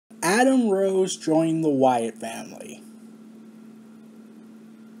Adam Rose joined the Wyatt family.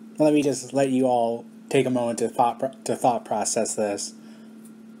 Let me just let you all take a moment to thought process this.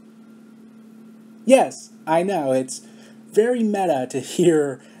 Yes, I know, it's very meta to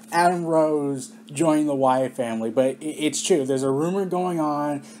hear Adam Rose join the Wyatt family, but it's true. There's a rumor going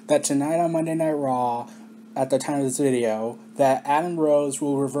on that tonight on Monday Night Raw, at the time of this video, that Adam Rose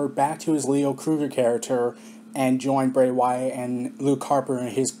will revert back to his Leo Kruger character and join Bray Wyatt and Luke Harper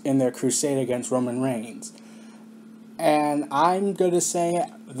in their crusade against Roman Reigns. And I'm going to say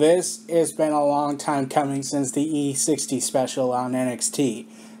this has been a long time coming since the E60 special on NXT.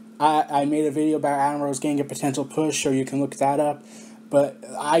 I made a video about Adam Rose getting a potential push, so you can look that up. But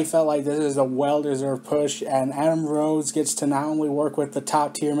I felt like this is a well-deserved push, and Adam Rose gets to not only work with the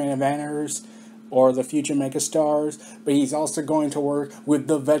top-tier main eventers or the future megastars, but he's also going to work with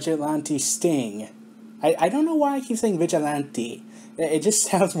the Vigilante Sting. I don't know why I keep saying Vigilante. It just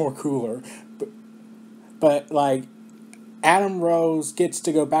sounds more cooler. But like, Adam Rose gets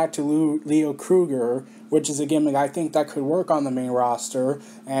to go back to Leo Kruger, which is a gimmick I think that could work on the main roster,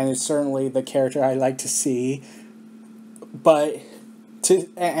 and it's certainly the character I like to see.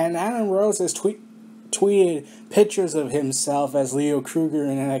 And Adam Rose has tweeted pictures of himself as Leo Kruger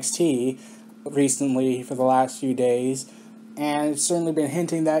in NXT recently for the last few days, and it's certainly been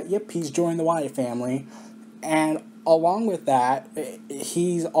hinting that, yep, he's joined the Wyatt family. And along with that,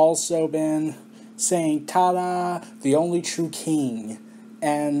 he's also been saying, "Ta-da, the only true king."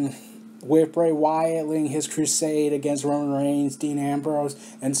 And with Bray Wyatt leading his crusade against Roman Reigns, Dean Ambrose,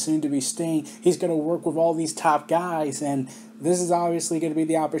 and soon-to-be Sting, he's going to work with all these top guys, and this is obviously going to be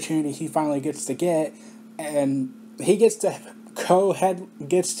the opportunity he finally gets to get, and he gets to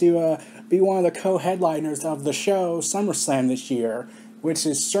be one of the co-headliners of the show SummerSlam this year, which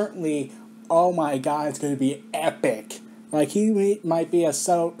is certainly, oh my god, it's going to be epic. Like, he might be a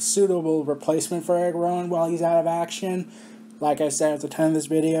suitable replacement for Eric Rowan while he's out of action, like I said at the time of this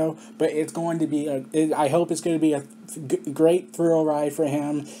video, but it's going to be I hope it's going to be a great thrill ride for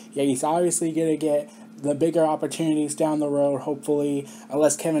him. Yeah, he's obviously going to get the bigger opportunities down the road, hopefully,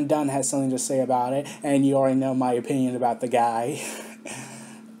 unless Kevin Dunn has something to say about it, and you already know my opinion about the guy.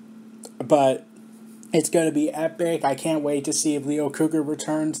 But it's going to be epic. I can't wait to see if Leo Kruger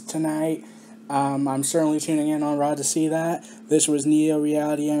returns tonight. I'm certainly tuning in on Raw to see that. This was Neo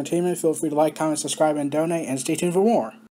Reality Entertainment. Feel free to like, comment, subscribe, and donate, and stay tuned for more.